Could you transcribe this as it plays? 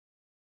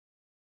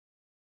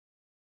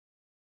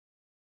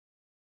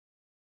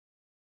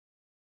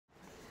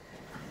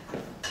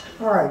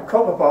All right,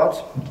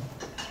 copepods.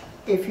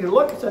 If you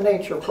look at the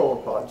nature of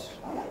copepods,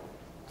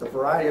 the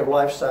variety of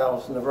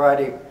lifestyles and the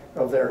variety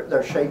of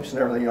their shapes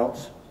and everything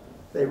else,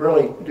 they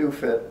really do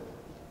fit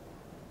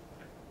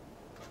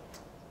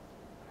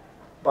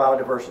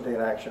biodiversity in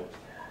action.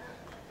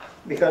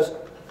 Because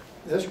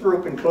this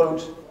group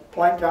includes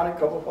planktonic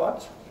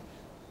copepods,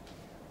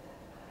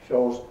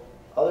 shows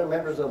other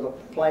members of the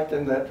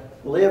plankton that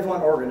live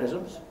on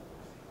organisms,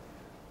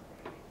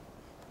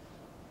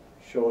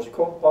 shows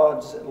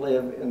copepods that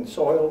live in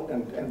soil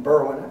and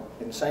burrow in it,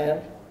 in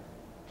sand,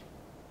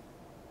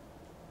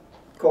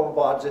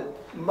 copepods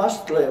that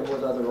must live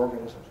with other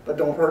organisms, but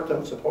don't hurt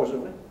them,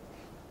 supposedly.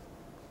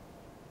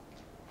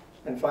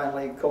 And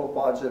finally,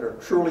 copepods that are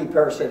truly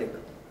parasitic.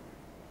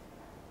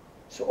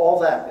 So all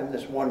that in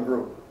this one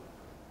group.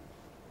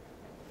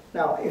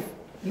 Now, if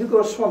you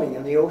go swimming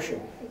in the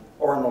ocean,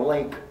 or in a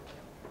lake,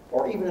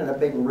 or even in a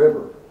big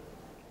river,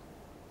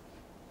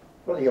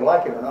 whether you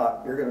like it or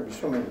not, you're going to be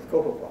swimming with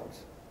copepods.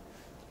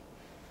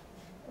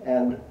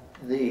 And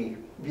the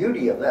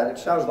beauty of that, it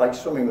sounds like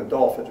swimming with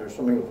dolphins or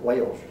swimming with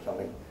whales or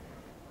something.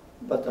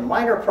 But the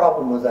minor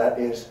problem with that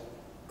is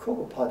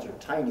copepods are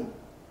tiny.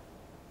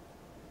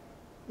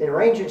 They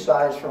range in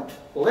size from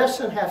less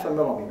than half a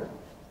millimeter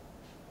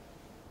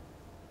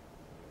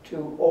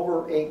to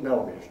over 8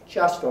 millimeters,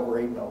 just over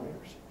 8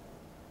 millimeters.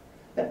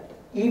 And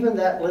even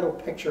that little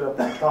picture up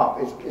on top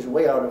is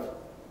way out of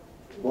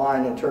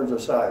line in terms of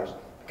size.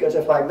 Because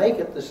if I make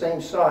it the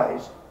same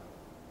size,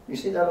 you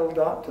see that little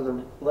dot to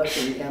the left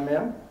of the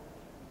mm?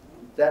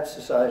 That's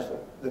the size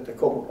that the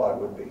copepod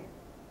would be.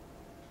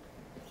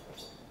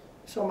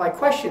 So my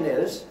question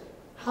is,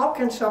 how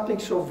can something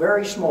so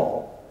very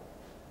small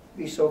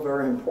be so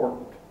very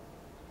important?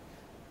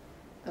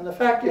 And the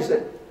fact is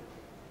that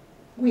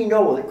we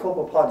know that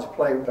copepods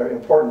play very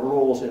important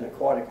roles in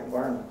aquatic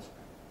environments.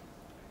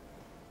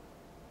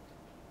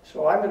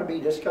 So I'm going to be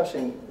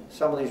discussing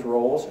some of these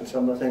roles and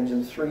some of the things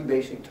in 3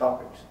 basic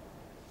topics.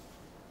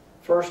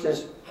 First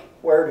is,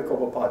 where do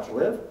copepods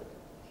live?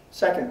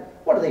 Second,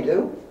 what do they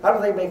do? How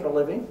do they make a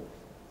living?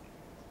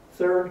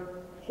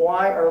 Third,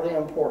 why are they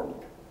important?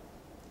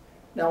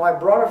 Now, I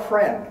brought a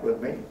friend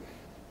with me,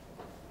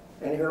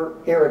 and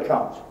here it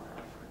comes.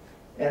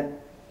 And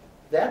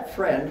that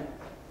friend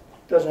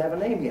doesn't have a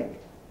name yet.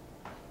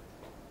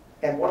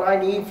 And what I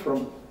need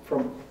from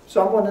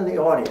someone in the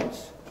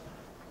audience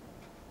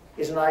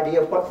is an idea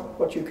of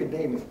what you could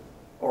name him,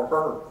 or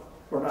her.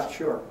 We're not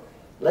sure.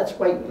 Let's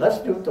wait. Let's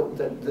do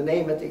the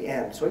name at the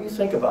end. So you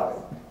think about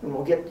it, and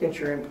we'll get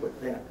your input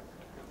then.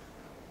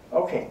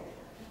 Okay.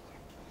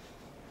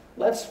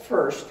 Let's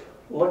first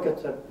look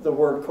at the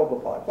word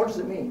copepod. What does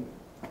it mean?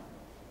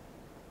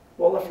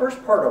 Well, the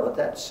first part of it,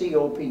 that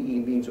C-O-P-E,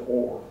 means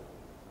oar,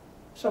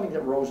 something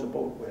that rows a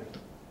boat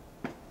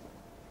with.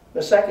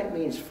 The second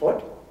means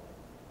foot,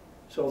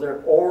 so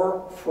they're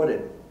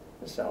oar-footed.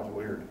 That sounds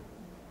weird.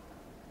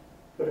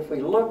 But if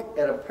we look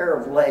at a pair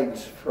of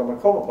legs from a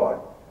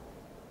copepod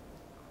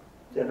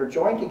that are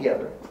joined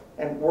together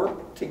and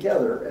work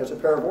together as a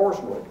pair of oars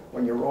would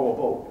when you row a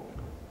boat,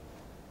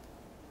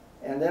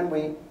 and then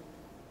we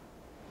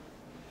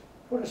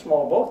put a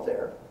small boat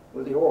there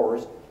with the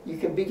oars, you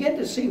can begin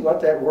to see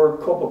what that word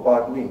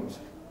copepod means.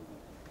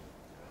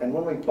 And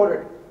when we put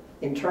it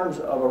in terms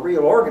of a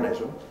real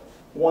organism,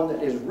 one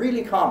that is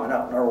really common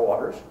out in our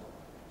waters,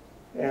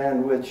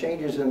 and with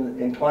changes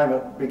in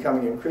climate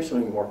becoming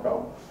increasingly more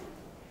common,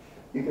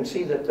 you can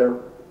see that there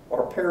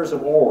are pairs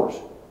of oars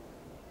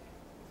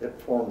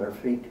that form their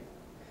feet.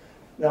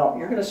 Now,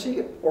 you're going to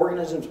see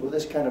organisms with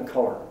this kind of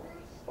color,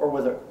 or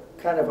with a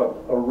kind of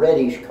a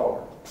reddish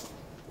color.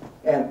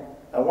 And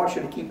I want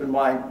you to keep in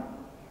mind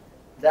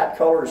that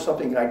color is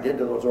something I did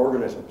to those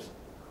organisms.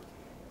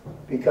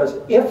 Because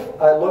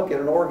if I look at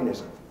an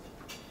organism,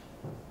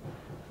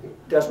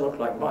 it doesn't look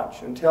like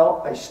much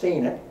until I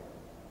stain it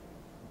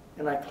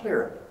and I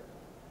clear it.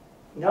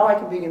 Now I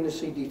can begin to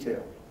see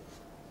detail.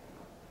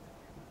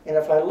 And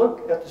if I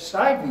look at the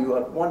side view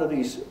of one of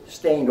these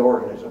stained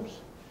organisms,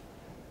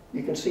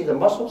 you can see the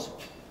muscles.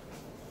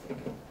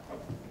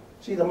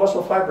 See the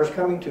muscle fibers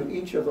coming to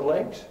each of the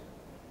legs.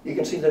 You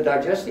can see the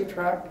digestive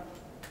tract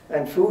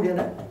and food in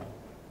it.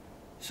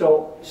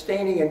 So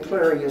staining and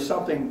clearing is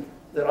something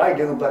that I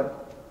do,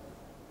 but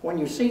when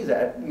you see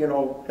that, you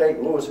know, hey,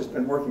 Lewis has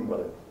been working with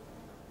it.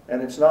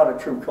 And it's not a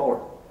true color.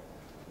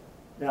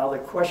 Now the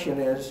question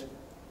is,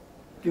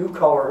 do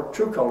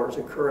true colors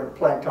occur in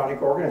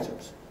planktonic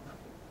organisms?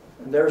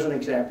 And there's an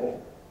example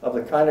of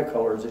the kind of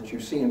colors that you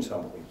see in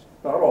some of these.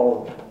 Not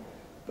all of them,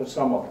 but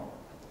some of them.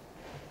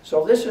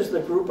 So this is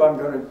the group I'm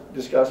going to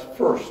discuss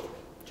first,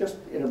 just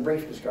in a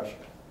brief discussion.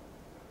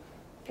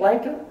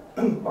 Plankton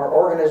are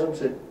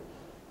organisms that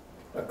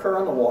occur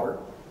in the water,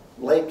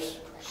 lakes,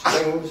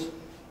 streams,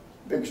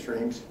 big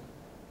streams,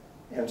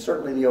 and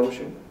certainly the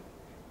ocean.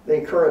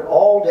 They occur at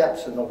all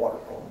depths in the water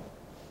column.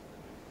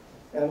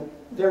 And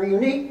they're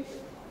unique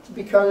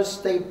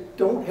because they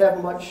don't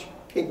have much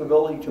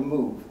capability to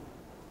move,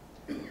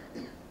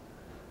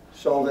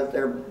 so that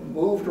they're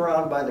moved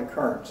around by the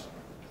currents.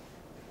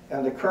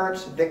 And the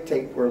currents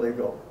dictate where they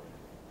go.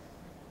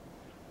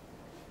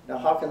 Now,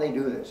 how can they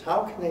do this?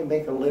 How can they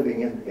make a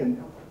living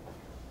in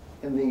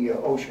the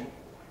ocean?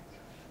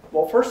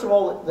 Well, first of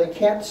all, they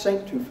can't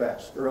sink too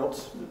fast, or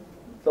else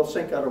they'll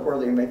sink out of where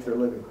they make their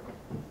living.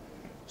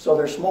 So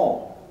they're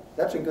small.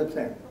 That's a good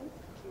thing.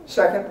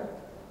 Second,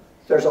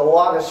 there's a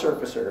lot of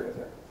surface area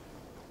there.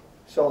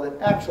 So it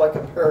acts like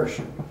a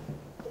parachute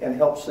and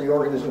helps the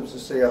organisms to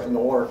stay up in the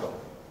water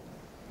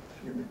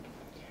column.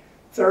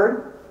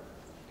 Third,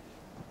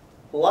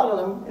 a lot of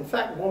them, in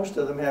fact, most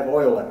of them have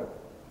oil in it,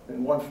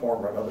 in one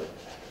form or another.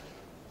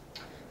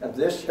 And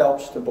this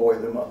helps to buoy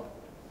them up.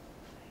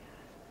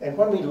 And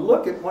when we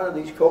look at one of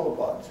these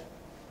copepods,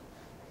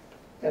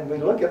 and we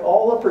look at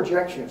all the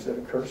projections that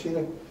occur, see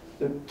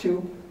the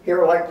two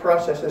hair-like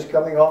processes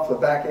coming off the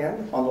back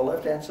end on the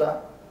left-hand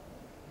side,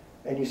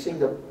 and you see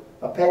the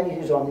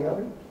appendages on the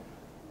other,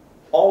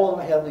 all of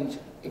them have these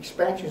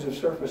expansions of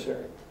surface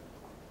area.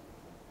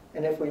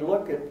 And if we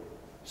look at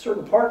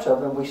certain parts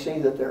of them, we see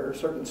that there are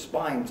certain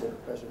spines that are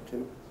present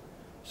too.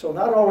 So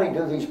not only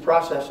do these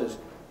processes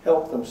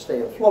help them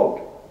stay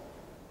afloat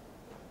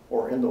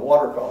or in the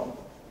water column,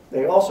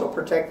 they also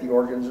protect the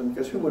organism,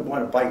 because who would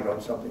want to bite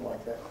on something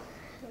like that?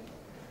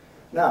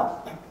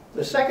 Now,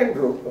 the second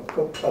group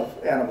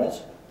of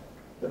animals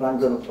that I'm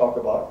going to talk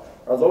about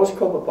are those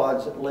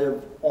copepods that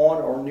live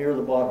on or near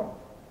the bottom.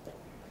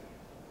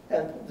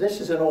 And this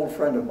is an old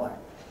friend of mine.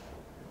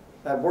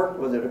 I've worked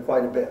with it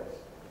quite a bit.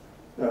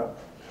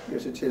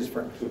 Because it's his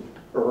friend too,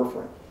 or her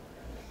friend.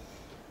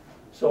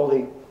 So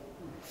the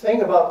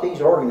thing about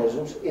these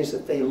organisms is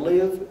that they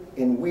live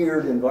in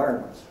weird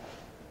environments.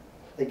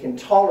 They can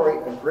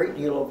tolerate a great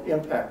deal of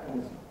impact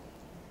on them.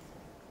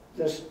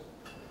 This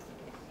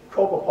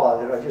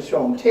copepod that I just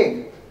showed,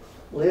 Tig,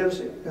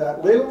 lives in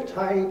that little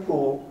tiny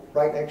pool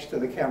right next to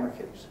the camera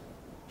case.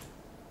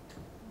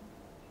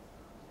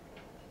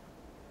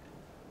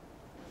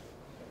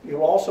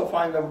 You'll also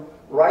find them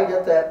right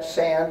at that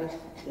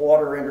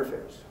sand-water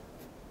interface,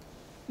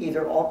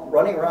 either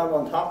running around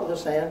on top of the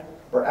sand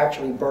or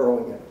actually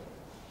burrowing in it.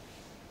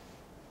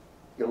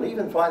 You'll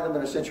even find them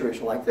in a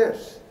situation like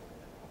this.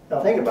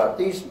 Now think about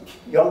it. These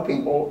young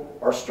people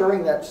are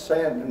stirring that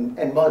sand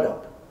and mud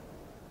up.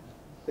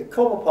 The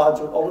copepods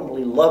would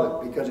ultimately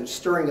love it because it's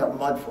stirring up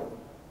mud for them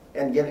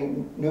and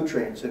getting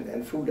nutrients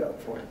and food out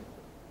for them.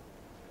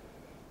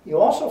 You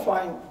also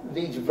find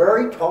these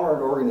very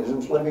tolerant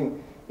organisms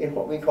living in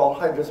what we call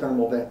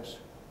hydrothermal vents.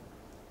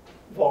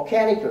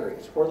 Volcanic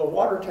areas where the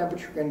water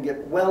temperature can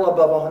get well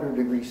above 100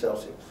 degrees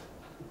Celsius.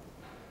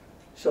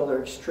 So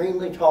they're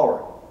extremely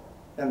tolerant,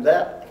 and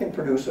that can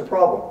produce a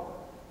problem.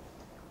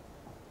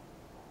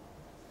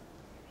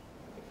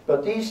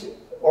 But these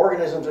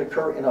organisms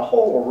occur in a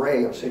whole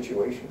array of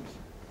situations.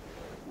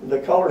 The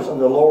colors in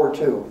the lower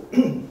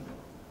two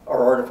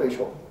are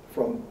artificial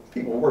from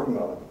people working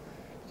on them.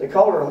 The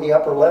color in the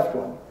upper left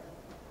one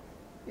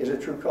is a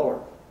true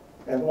color,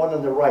 and the one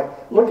on the right,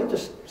 look at the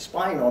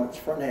spine on its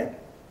front end.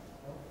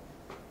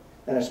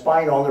 And a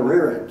spine on the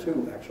rear end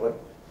too, actually.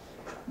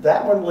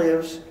 That one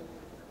lives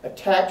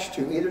attached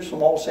to either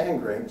small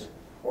sand grains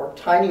or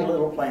tiny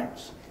little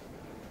plants.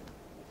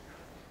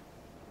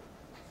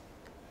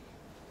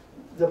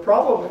 The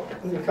problem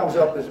that comes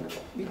up is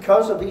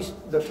because of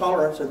the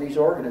tolerance of these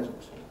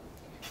organisms.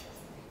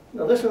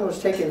 Now this one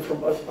was taken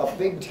from a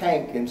big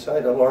tank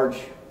inside a large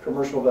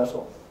commercial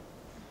vessel.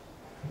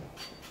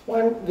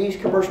 When these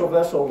commercial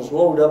vessels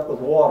load up with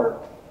water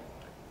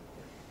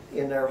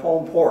in their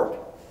home port,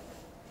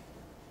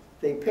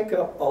 they pick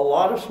up a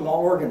lot of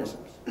small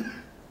organisms.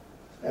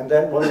 And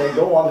then when they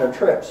go on their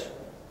trips,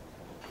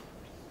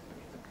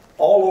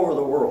 all over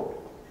the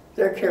world,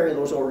 they carry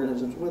those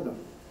organisms with them.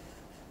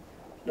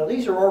 Now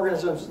these are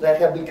organisms that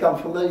have become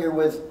familiar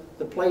with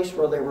the place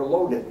where they were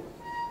loaded.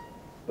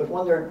 But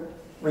when they're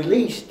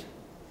released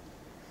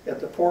at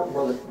the port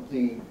where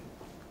the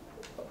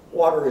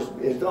water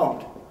is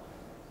dumped,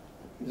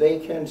 they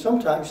can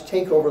sometimes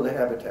take over the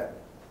habitat.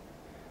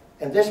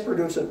 And this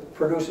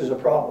produces a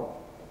problem,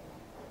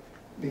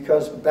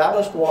 because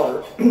ballast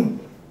water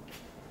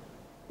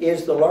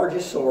is the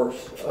largest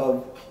source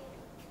of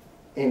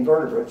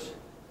invertebrates,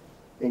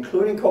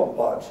 including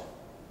copepods,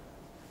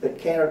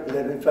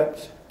 that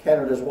infect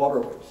Canada's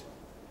waterways.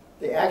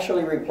 They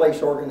actually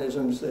replace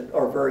organisms that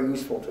are very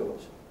useful to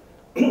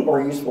us,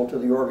 or useful to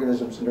the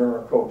organisms near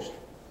our coast.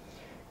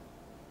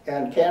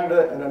 And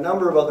Canada and a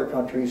number of other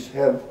countries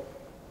have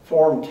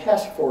formed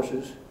task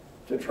forces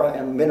to try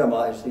and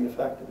minimize the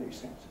effect of these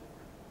things.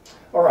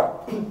 All right,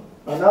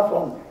 enough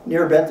on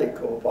near benthic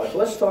copepods.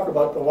 Let's talk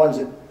about the ones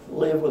that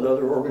live with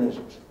other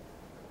organisms.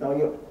 Now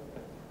you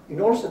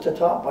notice at the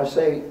top I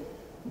say,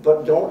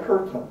 but don't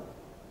hurt them.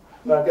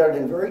 And I've got it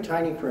in very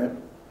tiny print,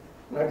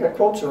 and I've got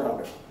quotes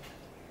around it.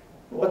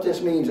 What this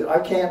means is I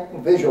can't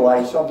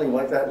visualize something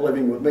like that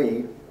living with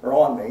me or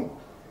on me,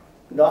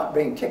 not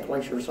being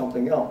ticklish or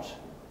something else.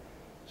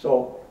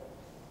 So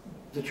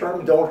the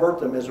term don't hurt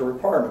them is a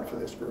requirement for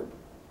this group,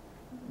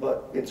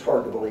 but it's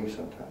hard to believe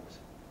sometimes.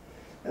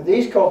 And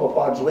these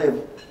copepods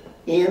live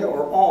in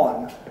or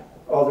on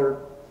other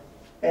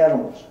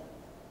animals.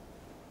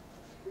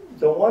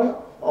 The one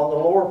on the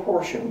lower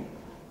portion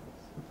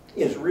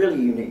is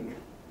really unique.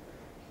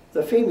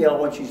 The female,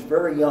 when she's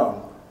very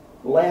young,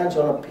 lands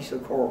on a piece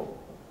of coral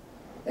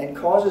and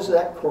causes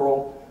that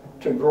coral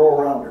to grow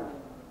around her.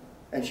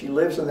 And she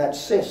lives in that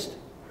cyst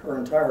her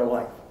entire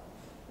life.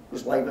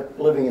 It's like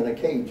living in a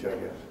cage, I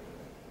guess.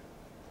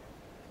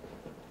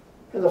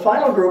 And the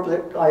final group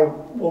that I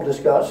will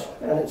discuss,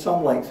 and at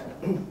some length,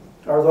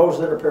 are those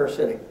that are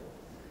parasitic.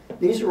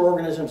 These are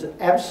organisms that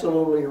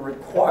absolutely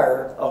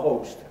require a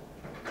host.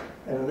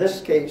 And in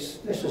this case,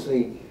 this is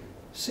the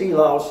sea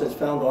louse that's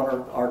found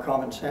on our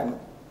common salmon.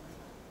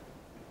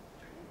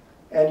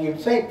 And you'd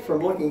think from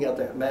looking at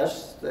that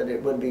mess that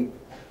it would be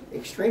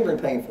extremely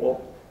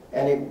painful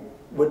and it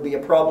would be a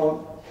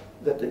problem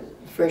that the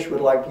fish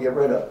would like to get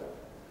rid of.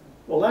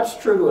 Well, that's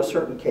true to a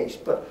certain case,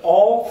 but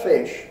all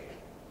fish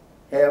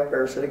have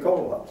parasitic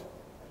copepods.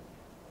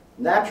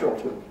 Natural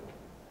to them.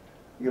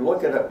 You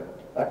look at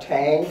a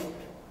tang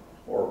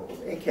or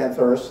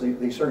acanthurus, the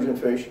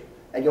surgeonfish,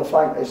 and you'll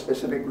find a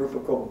specific group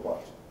of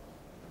copepods.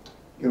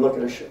 You look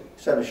at a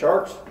set of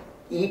sharks,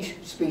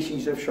 each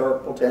species of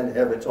shark will tend to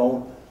have its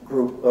own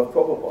group of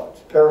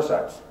copepods,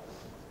 parasites.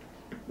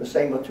 The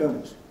same with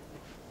tunas.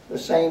 The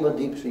same with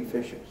deep sea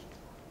fishes.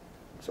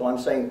 So I'm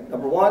saying,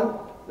 number one,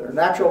 they're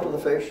natural to the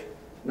fish.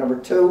 Number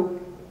two,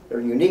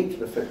 they're unique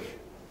to the fish.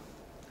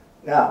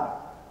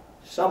 Now,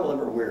 some of them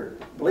are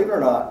weird. Believe it or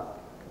not,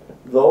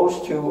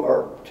 those two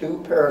are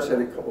two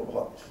parasitic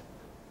copepods,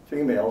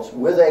 females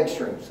with egg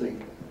strings, the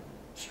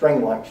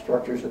string-like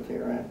structures at the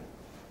end.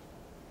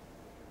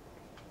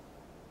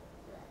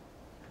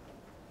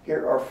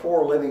 Here are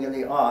four living in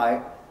the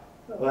eye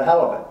of a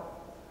halibut,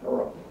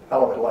 or a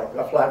halibut-like,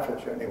 a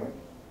flatfish anyway.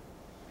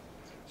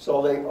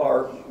 So they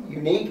are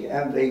unique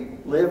and they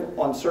live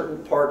on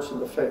certain parts of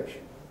the fish.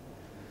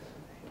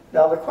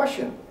 Now the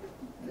question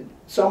that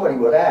somebody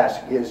would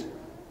ask is,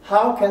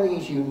 how can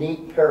these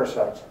unique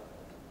parasites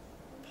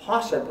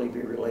possibly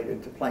be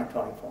related to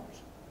planktonic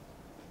forms?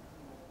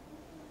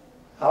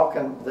 How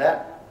can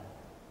that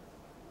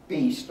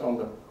beast on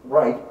the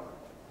right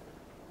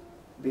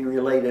be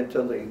related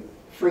to the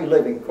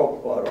free-living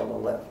copepod on the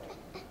left?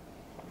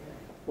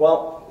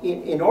 Well,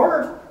 in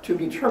order to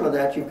determine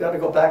that, you've got to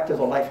go back to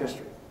the life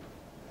history.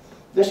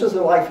 This is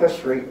the life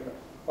history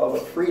of a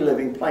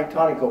free-living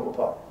planktonic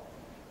copepod.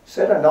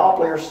 Set in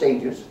naupliar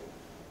stages,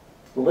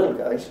 the little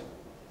guys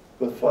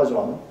with fuzz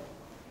on them.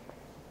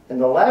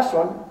 And the last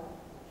one,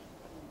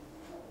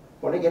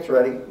 when it gets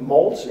ready,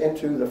 molts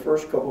into the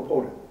first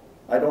copepoda.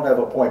 I don't have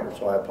a pointer,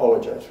 so I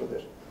apologize for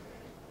this.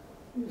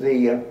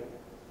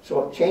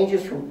 So it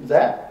changes from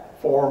that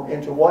form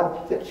into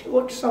one that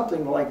looks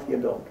something like the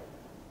adult.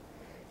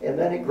 And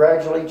then it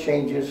gradually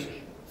changes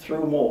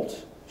through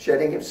molts,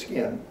 shedding its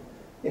skin,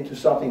 into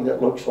something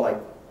that looks like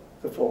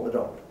the full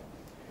adult.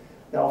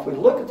 Now, if we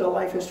look at the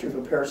life history of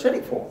a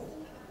parasitic form,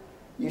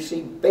 you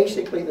see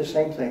basically the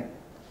same thing.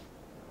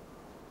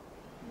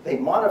 They've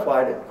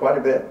modified it quite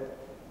a bit.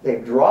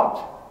 They've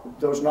dropped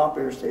those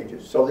naupliar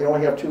stages, so they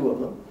only have two of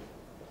them.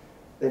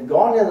 They've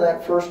gone into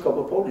that first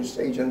copepodid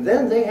stage, and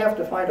then they have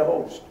to find a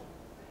host.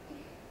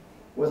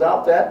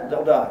 Without that,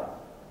 they'll die.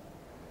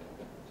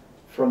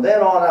 From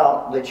then on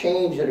out, the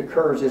change that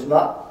occurs is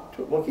not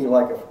looking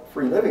like a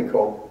free-living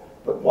cope,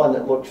 but one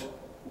that looks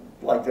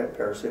like that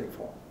parasitic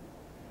form.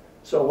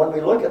 So when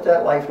we look at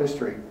that life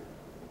history,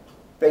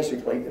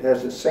 basically it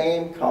has the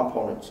same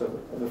components of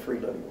the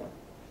free-living one.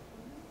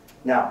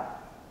 Now,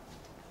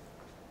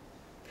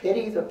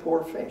 pity the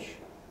poor fish.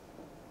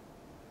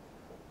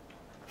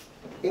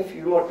 If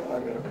you look,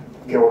 I'm going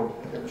to go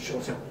and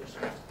show some of this.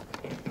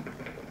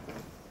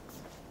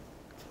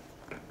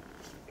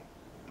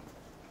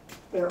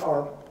 There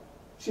are,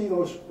 see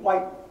those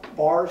white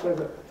bars?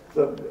 They're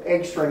the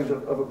egg strings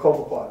of a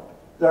copepod.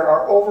 There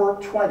are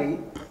over 20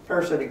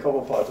 parasitic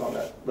copepods on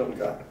that little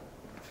guy.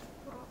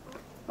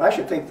 I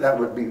should think that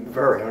would be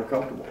very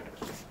uncomfortable.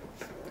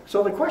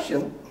 So the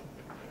question,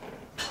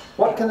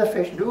 what can the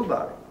fish do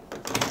about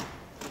it?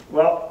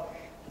 Well,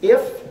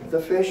 if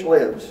the fish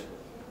lives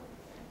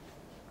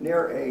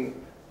near a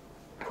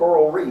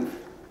coral reef,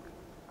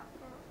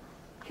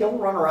 he'll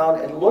run around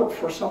and look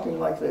for something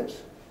like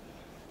this.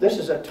 This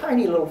is a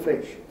tiny little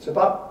fish. It's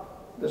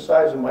about the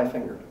size of my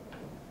finger.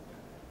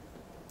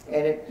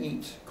 And it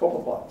eats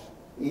copepods,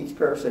 eats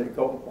parasitic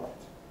copepods.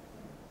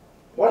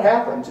 What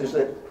happens is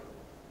that,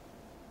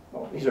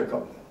 well, these are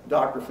called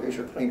doctor fish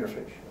or cleaner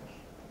fish.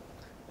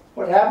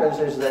 What happens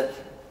is that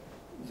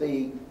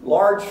the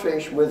large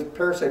fish with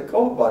parasitic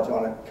copepods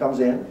on it comes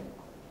in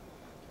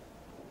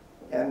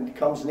and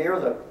comes near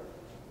the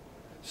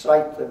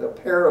site that a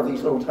pair of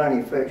these little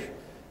tiny fish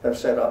have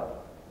set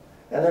up.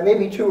 And there may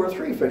be 2 or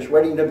 3 fish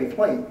waiting to be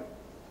cleaned.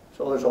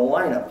 So there's a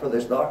lineup for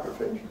this doctor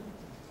fish.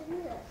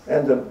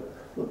 And the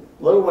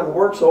little one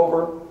works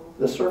over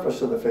the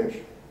surface of the fish.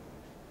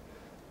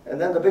 And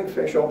then the big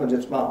fish opens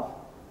its mouth.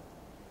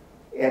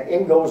 And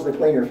in goes the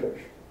cleaner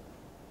fish.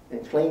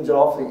 It cleans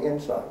off the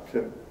inside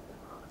too.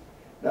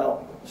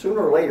 Now,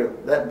 sooner or later,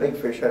 that big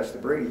fish has to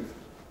breathe.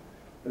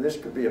 And this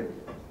could be a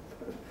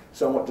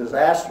somewhat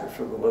disastrous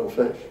for the little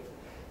fish.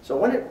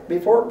 So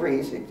before it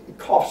breathes, it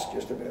coughs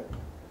just a bit.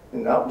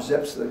 and out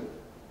zips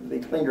the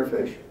cleaner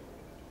fish.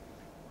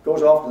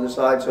 Goes off to the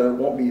side so it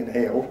won't be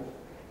inhaled.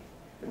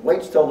 It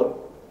waits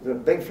till the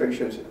big fish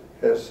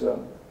has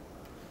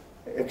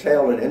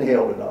exhaled and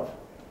inhaled enough.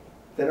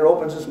 Then it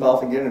opens its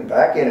mouth again and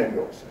back in it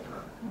goes.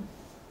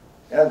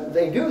 And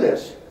they do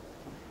this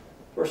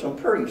for some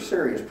pretty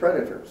serious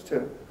predators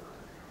too.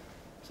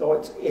 So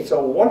it's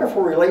a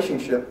wonderful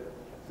relationship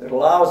that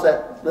allows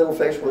that little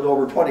fish with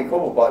over 20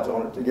 copepods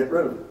on it to get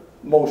rid of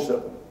most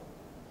of them.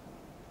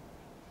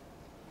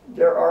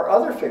 There are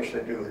other fish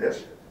that do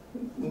this,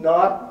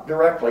 not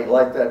directly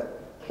like that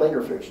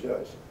cleaner fish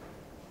does,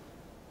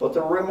 but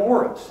the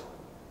remoras,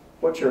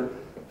 which are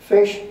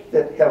fish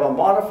that have a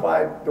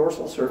modified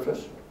dorsal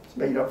surface. It's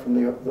made up from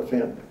the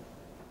fin.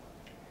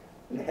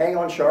 They hang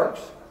on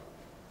sharks.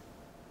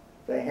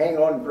 They hang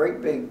on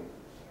great big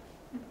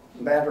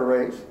manta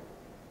rays.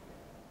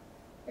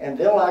 And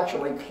they'll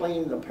actually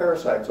clean the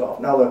parasites off.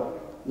 Now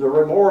the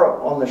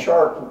remora on the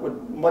shark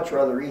would much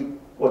rather eat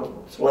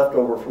what's left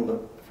over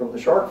from the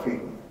shark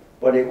feeding,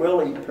 but it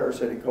will eat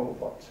parasitic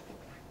copepods.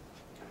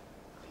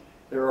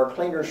 There are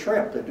cleaner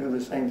shrimp that do the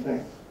same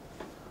thing.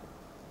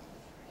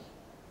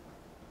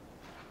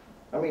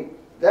 I mean,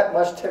 that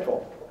must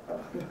tickle.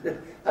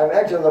 I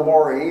imagine the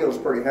moray eel is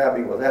pretty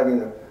happy with having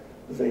the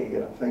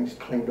things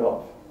cleaned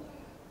off.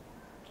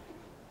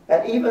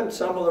 And even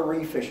some of the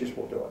reef fishes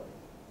will do it.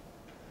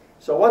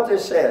 So what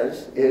this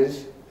says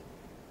is,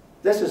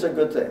 this is a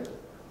good thing,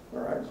 all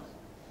right?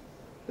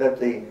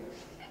 That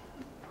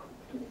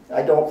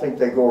I don't think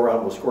they go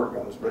around with squirt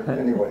guns, but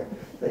anyway,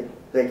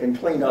 they can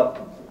clean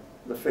up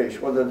the fish,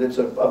 whether it's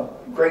a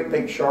great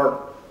big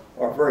shark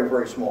or a very,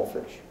 very small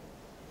fish.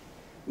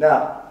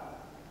 Now,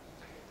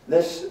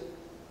 this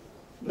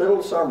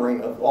little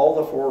summary of all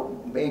the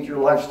 4 major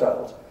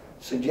lifestyles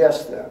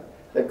suggests then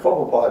that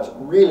copepods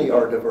really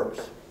are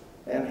diverse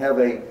and have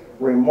a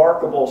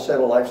remarkable set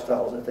of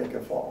lifestyles that they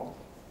can follow.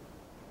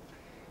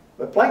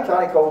 But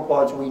planktonic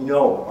copepods, we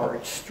know, are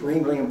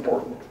extremely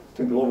important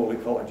to global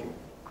ecology.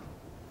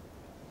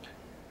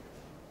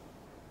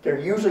 They're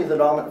usually the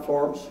dominant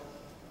forms.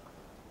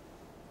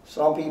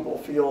 Some people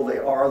feel they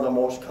are the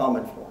most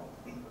common form.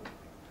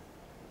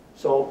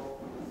 So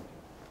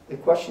the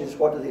question is,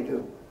 what do they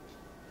do?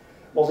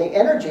 Well, the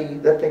energy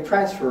that they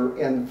transfer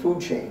in the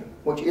food chain,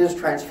 which is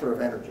transfer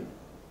of energy,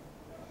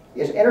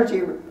 is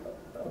energy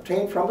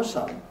obtained from the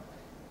sun,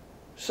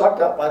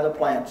 sucked up by the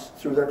plants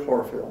through their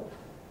chlorophyll.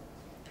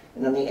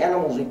 And then the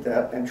animals eat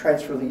that and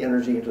transfer the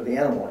energy into the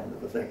animal end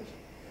of the thing.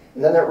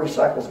 And then that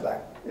recycles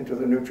back into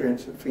the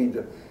nutrients that feed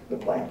the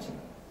plants.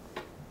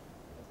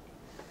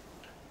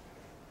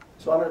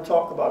 So I'm going to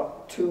talk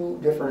about 2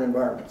 different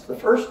environments. The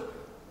first,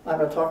 I'm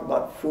going to talk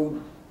about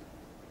food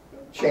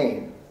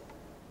chain,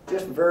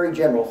 just very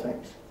general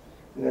things.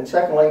 And then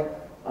secondly,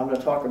 I'm going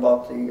to talk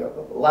about the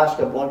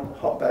Alaska blunt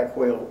humpback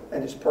whale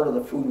and it's part of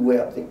the food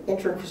web, the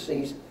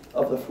intricacies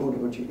of the food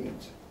which it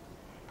eats.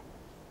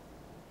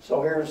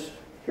 So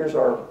here's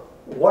our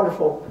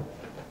wonderful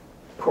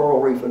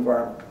coral reef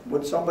environment.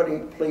 Would somebody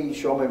please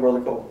show me where the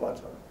copepods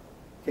are?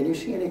 Can you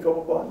see any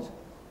copepods?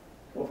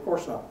 Well, of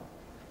course not.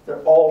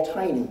 They're all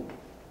tiny.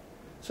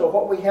 So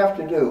what we have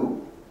to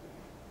do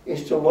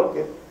is to look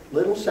at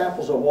little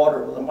samples of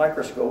water with a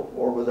microscope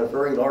or with a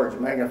very large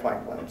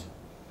magnifying lens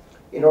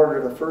in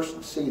order to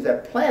first see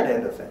that plant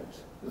end of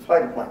things, the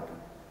phytoplankton.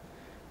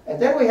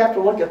 And then we have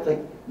to look at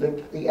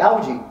the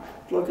algae,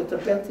 look at the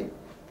benthic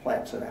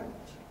plants and animals.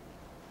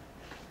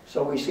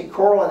 So we see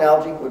coral and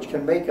algae, which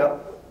can make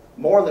up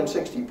more than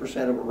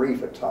 60% of a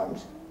reef at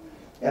times,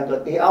 and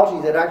the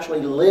algae that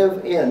actually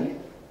live in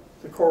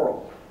the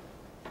coral.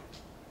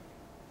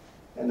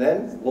 And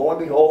then, lo and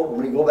behold,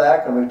 when we go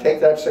back and we take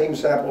that same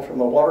sample from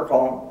the water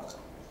column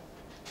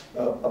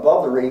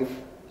above the reef,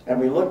 and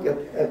we look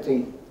at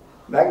the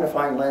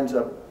magnifying lens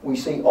we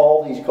see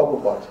all these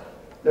copepods.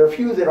 There are a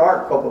few that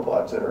aren't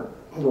copepods, that are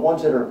the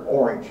ones that are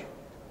orange.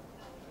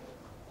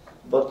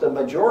 But the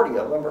majority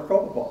of them are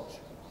copepods.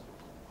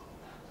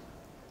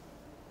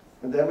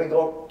 And then we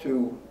go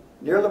to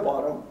near the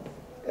bottom,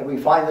 and we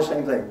find the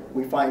same thing.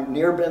 We find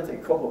near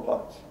benthic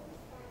copepods.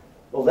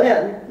 Well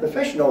then, the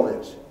fish know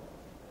this.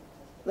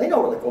 They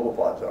know where the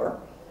copepods are.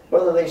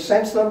 Whether they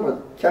sense them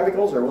with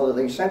chemicals or whether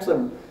they sense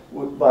them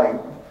by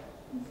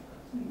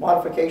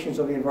modifications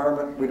of the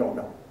environment, we don't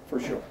know for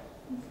sure.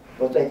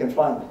 But they can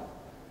find them.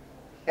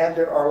 And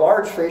there are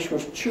large fish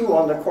which chew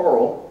on the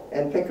coral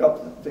and pick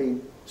up the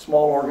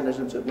small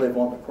organisms that live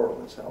on the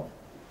coral itself.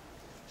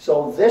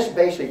 So this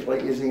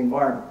basically is the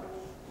environment.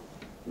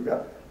 We've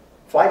got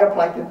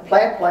phytoplankton,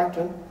 plant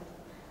plankton,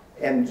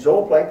 and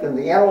zooplankton,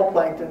 the animal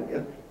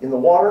plankton in the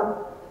water.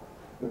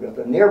 We've got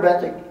the near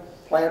benthic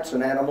plants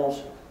and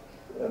animals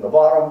in the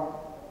bottom,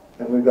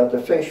 and we've got the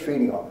fish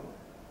feeding on them.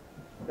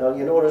 Now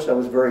you notice I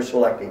was very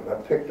selective. I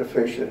picked a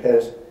fish that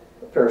has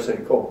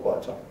parasitic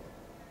copepods on it.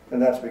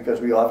 And that's because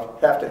we have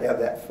to have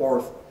that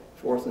fourth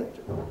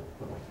nature.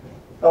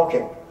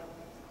 Okay.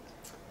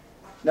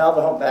 Now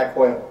the humpback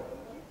whale.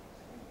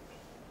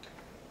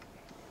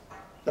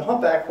 The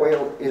humpback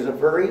whale is a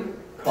very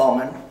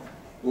common,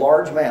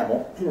 large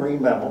mammal,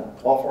 marine mammal,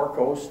 off our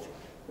coast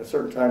at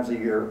certain times of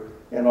the year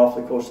and off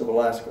the coast of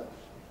Alaska.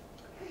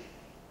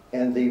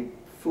 And the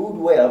food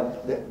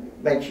web that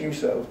it makes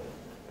use of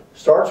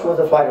starts with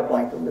the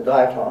phytoplankton, the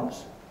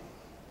diatoms,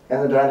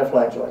 and the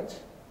dinoflagellates,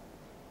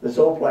 the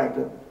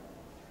zooplankton,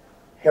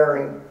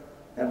 herring,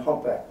 and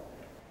humpback.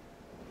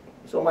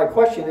 So my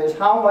question is,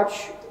 how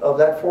much of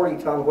that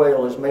 40-ton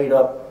whale is made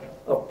up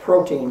of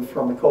protein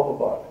from the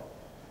copepod?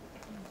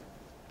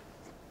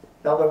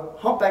 Now the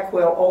humpback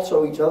whale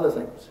also eats other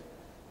things.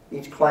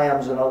 Eats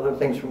clams and other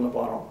things from the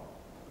bottom.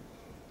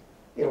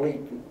 It'll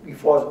eat,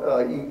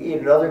 you eat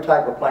another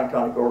type of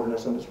planktonic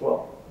organism as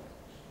well.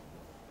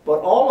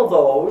 But all of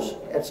those,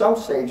 at some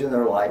stage in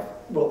their life,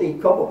 will eat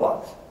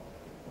copepods.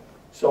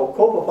 So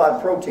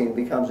copepod protein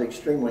becomes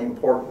extremely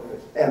important.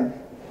 And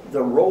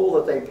the role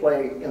that they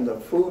play in the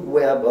food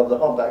web of the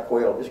humpback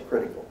whale is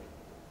critical.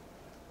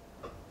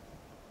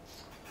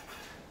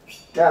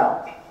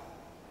 Now,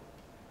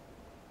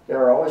 there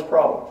are always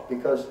problems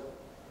because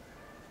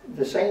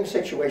the same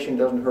situation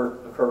doesn't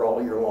occur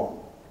all year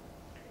long.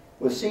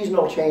 With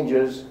seasonal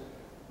changes,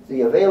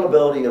 the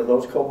availability of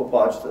those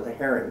copepods to the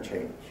herring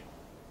change.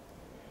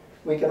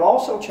 We can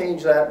also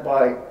change that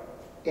by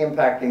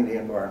impacting the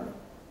environment.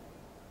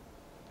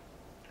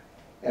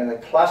 And a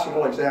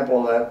classical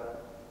example of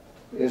that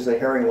is the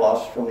herring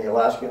loss from the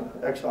Alaskan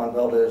Exxon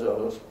Valdez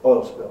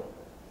oil spill.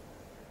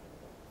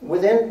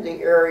 Within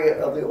the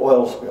area of the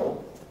oil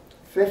spill,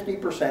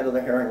 50% of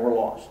the herring were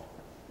lost.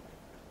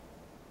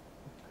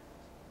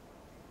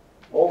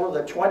 Over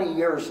the 20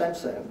 years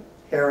since then,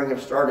 herring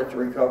have started to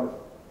recover.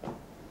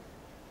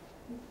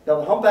 Now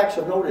the humpbacks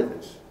have noted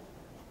this.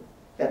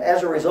 And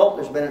as a result,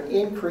 there's been an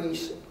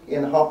increase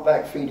in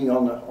humpback feeding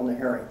on the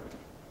herring.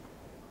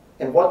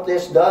 And what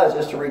this does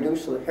is to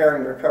reduce the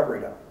herring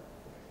recovery time.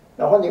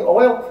 Now when the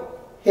oil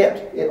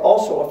hit, it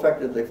also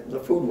affected the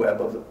food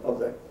web of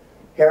the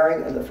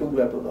herring and the food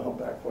web of the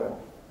humpback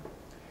whale.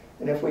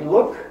 And if we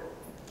look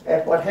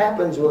at what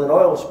happens with an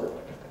oil spill,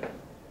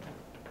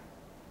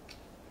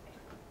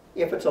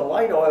 if it's a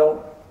light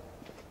oil,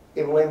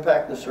 it will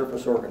impact the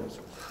surface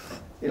organisms.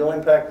 It'll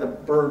impact the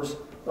birds,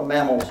 the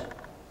mammals,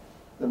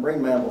 the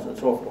marine mammals, and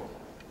so forth.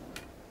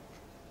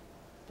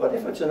 But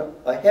if it's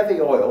a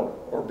heavy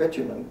oil, or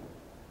bitumen,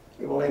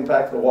 it will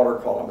impact the water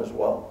column as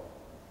well.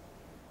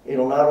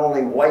 It'll not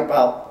only wipe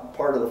out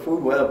part of the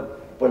food web,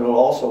 but it'll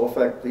also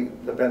affect the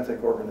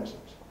benthic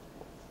organisms.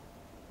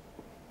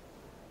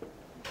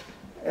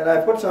 And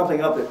I put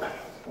something up that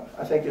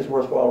I think is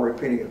worthwhile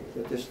repeating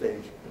at this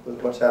stage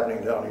with what's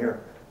happening down here.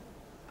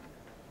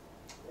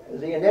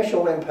 The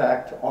initial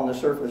impact on the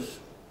surface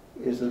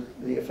is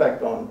the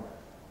effect on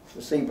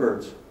the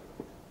seabirds,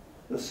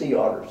 the sea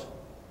otters,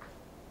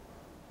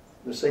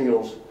 the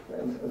seals,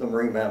 and the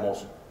marine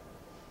mammals,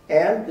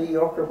 and the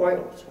Yorker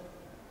whales.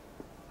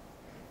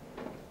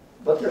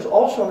 But there's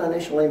also an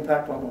initial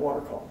impact on the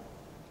water column.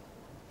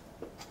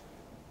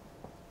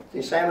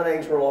 The salmon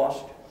eggs were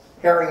lost,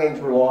 herring eggs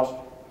were lost,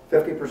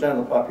 50% of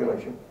the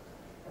population,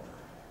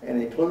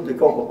 and include the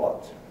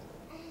copepods.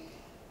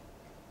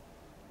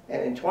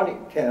 And in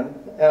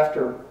 2010,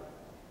 after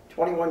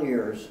 21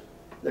 years,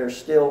 there's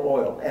still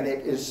oil, and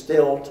it is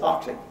still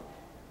toxic.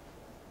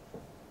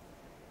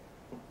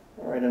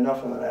 All right,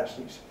 enough of the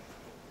nasties.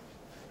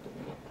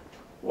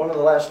 One of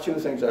the last two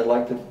things I'd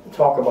like to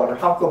talk about are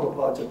how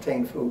copepods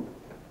obtain food.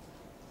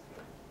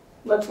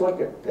 Let's look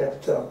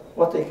at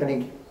what they can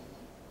eat.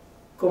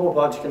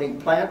 Copepods can eat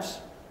plants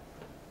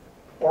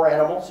or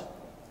animals.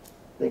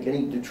 They can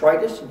eat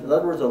detritus, in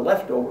other words, the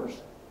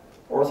leftovers,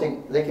 or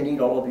they can eat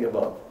all of the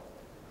above.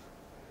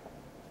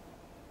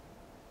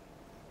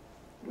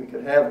 We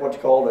could have what's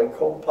called a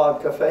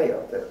copepod cafe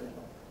out there.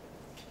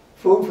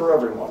 Food for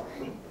everyone.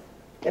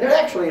 And it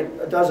actually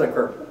does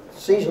occur,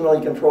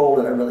 seasonally controlled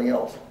and everything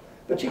else.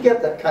 But you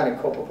get that kind of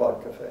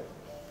copepod cafe.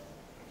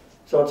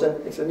 So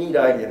it's a neat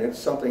idea, and it's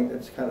something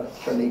that's kind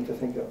of neat to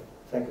think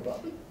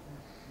about.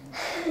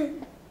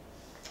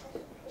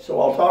 So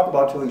I'll talk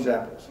about two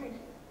examples.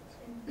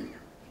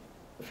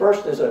 The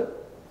first is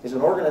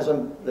an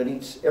organism that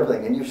eats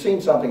everything, and you've seen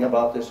something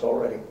about this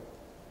already.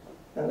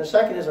 And the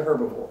second is a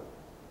herbivore.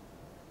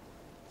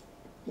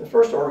 The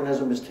first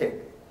organism is tig,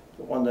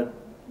 the one that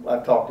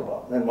I've talked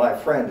about, and my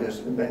friend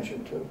has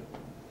mentioned too.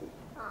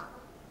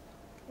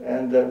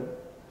 And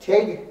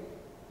tig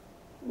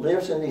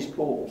lives in these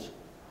pools,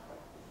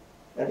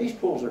 and these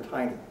pools are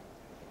tiny.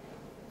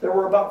 There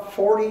were about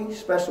 40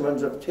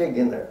 specimens of tig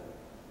in there.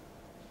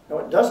 Now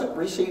it doesn't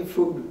receive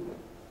food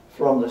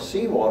from the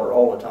seawater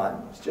all the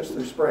time, it's just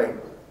through spray.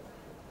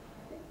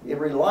 It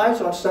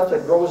relies on stuff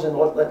that grows in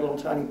that little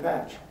tiny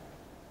patch.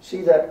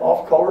 See that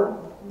off-color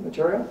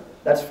material?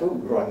 That's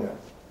food growing there.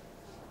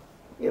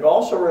 It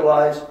also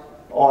relies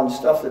on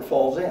stuff that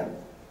falls in.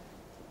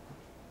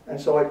 And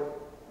so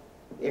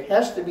it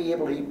has to be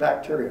able to eat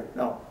bacteria.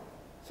 Now,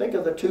 think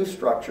of the tooth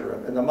structure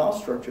and the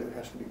mouth structure that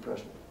has to be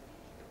present.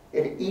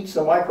 It eats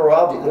the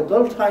microalgae, the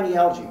little tiny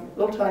algae,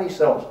 little tiny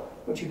cells,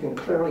 which you can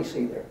clearly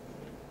see there,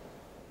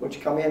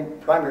 which come in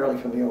primarily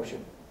from the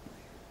ocean.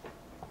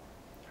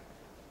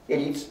 It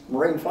eats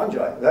marine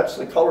fungi. That's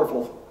the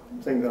colorful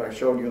thing that I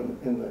showed you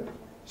in the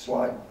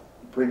slide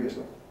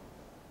previously.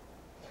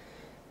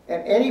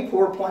 And any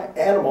poor plant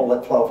animal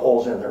that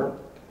falls in there,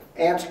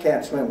 ants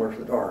can't swim worth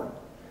the darn.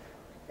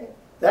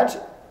 That's,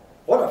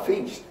 what a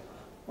feast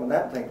when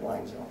that thing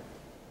lines on.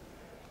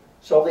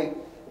 So the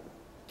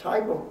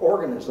type of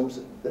organisms,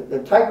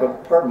 the type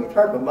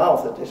of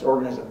mouth that this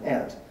organism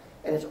has,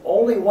 and it's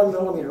only 1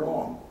 millimeter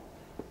long,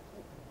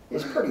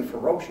 is pretty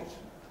ferocious.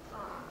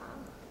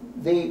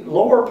 The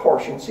lower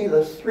portion, see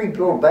the 3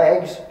 little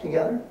bags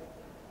together?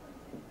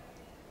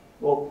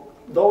 Well,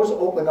 those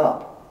open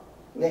up.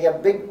 And they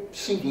have big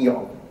setae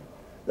on them.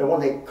 Then when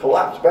they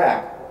collapse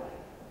back,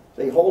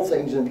 they hold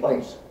things in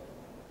place.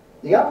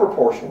 The upper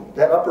portion,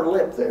 that upper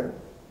lip there,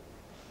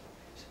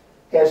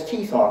 has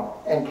teeth on it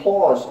and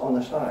claws on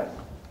the side.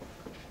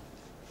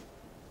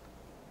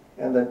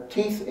 And the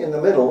teeth in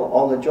the middle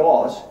on the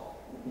jaws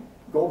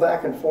go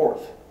back and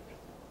forth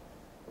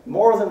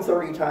more than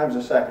 30 times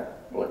a second,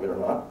 believe it or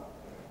not.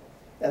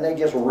 And they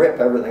just rip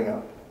everything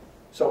up.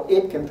 So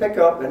it can pick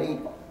up and eat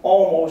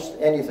almost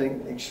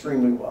anything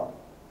extremely well.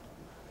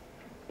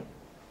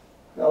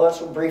 Now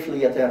let's look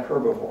briefly at that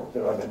herbivore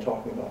that I've been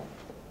talking about.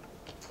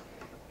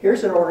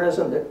 Here's an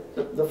organism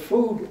that the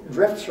food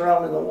drifts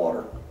around in the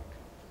water.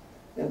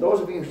 And those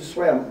of you who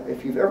swim,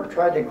 if you've ever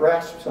tried to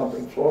grasp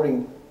something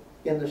floating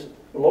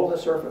below the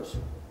surface,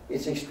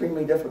 it's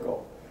extremely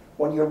difficult.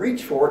 When you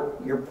reach for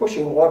it, you're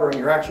pushing water and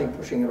you're actually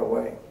pushing it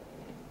away.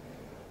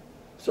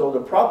 So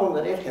the problem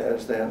that it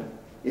has then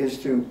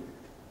is to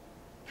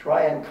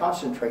try and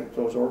concentrate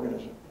those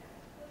organisms.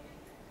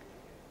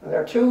 And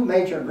there are 2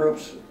 major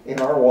groups in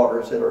our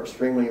waters that are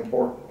extremely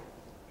important,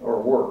 or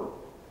were,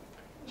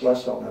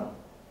 less so now.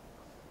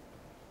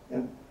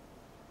 And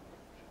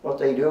what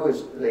they do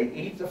is they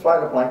eat the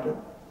phytoplankton,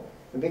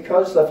 and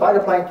because the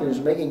phytoplankton is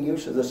making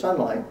use of the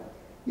sunlight,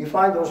 you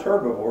find those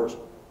herbivores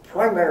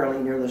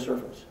primarily near the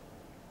surface.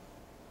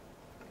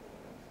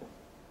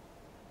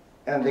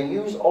 And they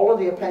use all of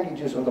the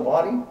appendages in the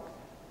body,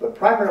 but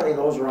primarily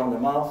those around the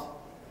mouth,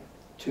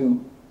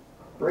 to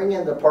bring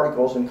in the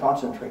particles and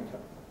concentrate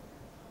them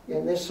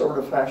in this sort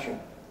of fashion.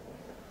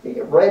 The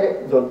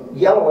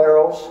yellow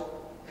arrows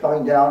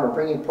coming down are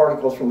bringing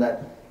particles from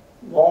that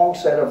long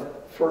set of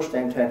first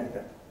antennae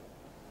there.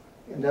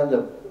 And then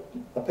the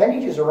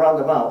appendages around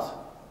the mouth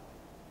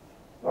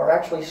are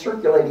actually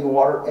circulating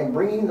water and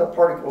bringing the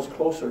particles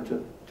closer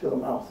to the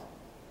mouth.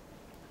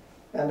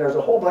 And there's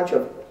a whole bunch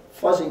of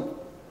fuzzy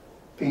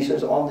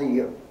pieces on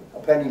the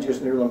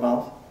appendages near the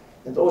mouth,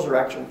 and those are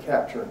actually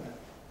captured.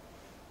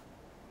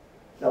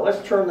 Now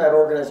let's turn that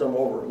organism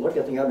over. Look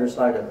at the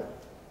underside of it.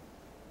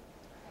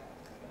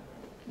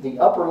 The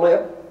upper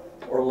lip,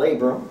 or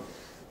labrum,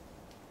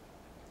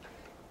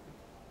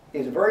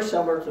 is very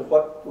similar to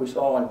what we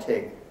saw on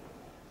Tig.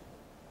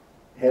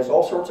 It has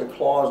all sorts of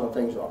claws and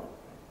things on it.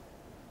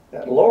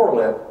 That lower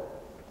lip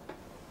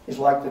is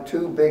like the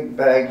 2 big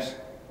bags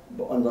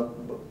on the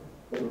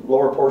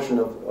lower portion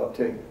of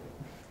Tig.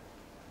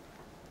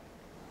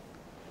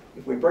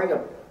 If we bring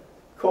a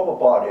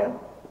copepod in,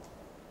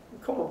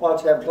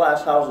 copepods have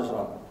glass houses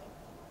on them.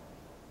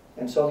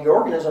 And so the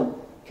organism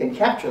can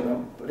capture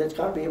them, but it's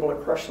got to be able to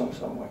crush them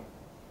some way.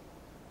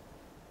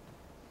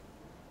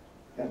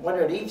 And when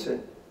it eats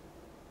it,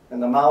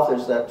 and the mouth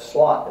is that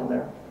slot in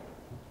there,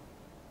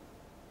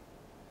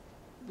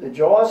 the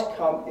jaws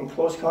come in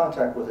close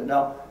contact with it.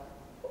 Now,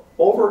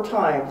 over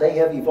time, they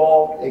have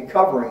evolved a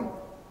covering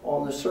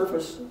on the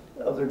surface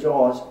of their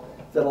jaws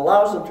that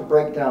allows them to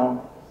break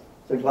down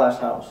the glass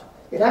house.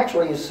 It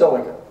actually is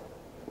silica,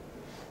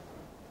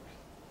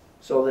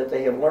 so that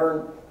they have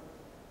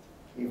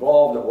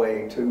evolved a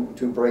way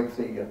to break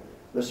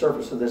the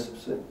surface of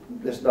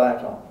this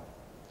diatom.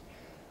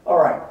 All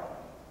right,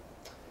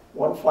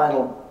 one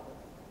final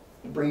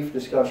brief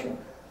discussion.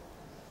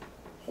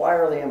 Why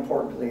are they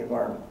important to the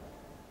environment?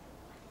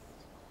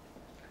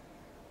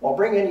 I'll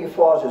bring in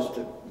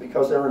euphausids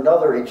because they're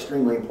another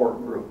extremely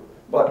important group.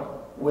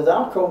 But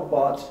without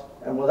copepods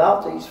and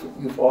without these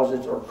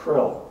euphausids or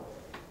krill,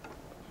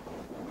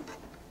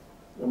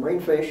 the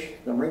marine fish,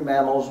 the marine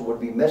mammals would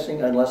be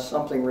missing unless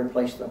something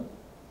replaced them.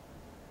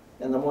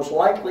 And the most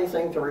likely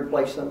thing to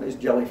replace them is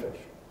jellyfish.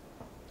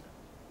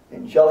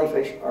 And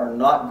jellyfish are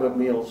not good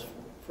meals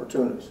for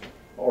tunas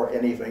or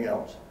anything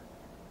else.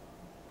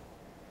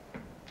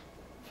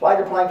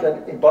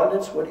 Phytoplankton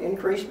abundance would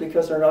increase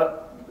because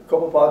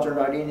copepods are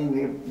not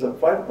eating the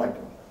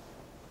phytoplankton.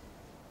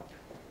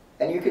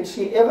 And you can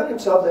see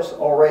evidence of this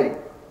already.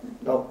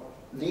 Now,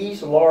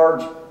 these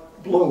large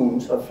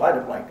blooms of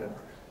phytoplankton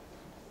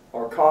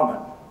are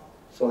common,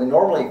 so they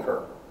normally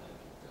occur.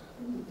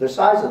 The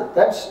size of it,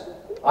 that's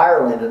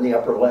Ireland in the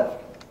upper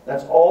left.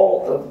 That's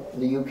all of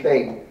the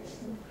UK,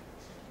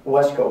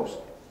 west coast.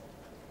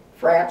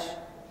 France,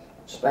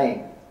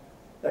 Spain.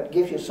 That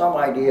gives you some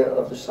idea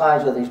of the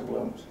size of these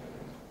blooms.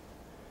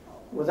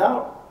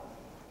 Without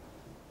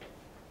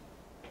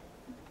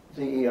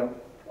the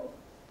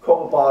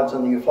copepods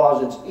and the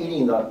euphausids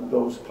eating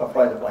those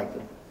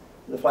phytoplankton,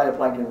 the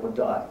phytoplankton would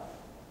die.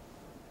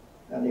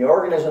 And the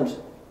organisms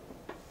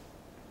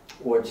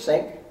would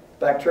sink,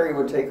 bacteria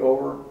would take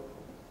over,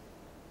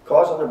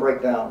 cause them to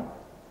break down,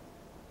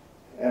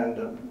 and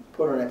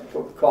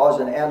cause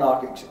an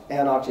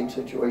anoxic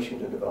situation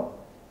to develop.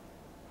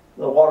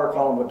 The water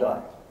column would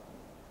die.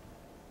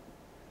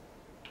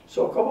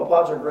 So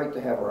copepods are great to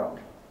have around.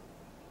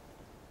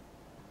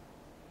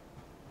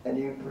 And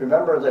you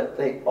remember that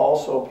they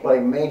also play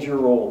major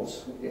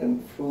roles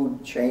in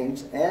food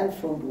chains and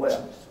food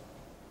webs.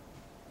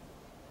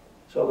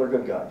 So they're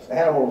good guys.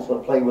 Animals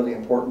that play with the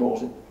important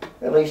roles.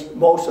 At least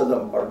most of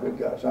them are good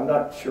guys. I'm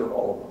not sure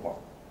all of them are.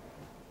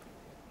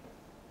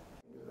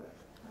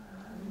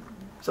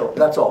 So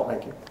that's all.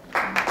 Thank you.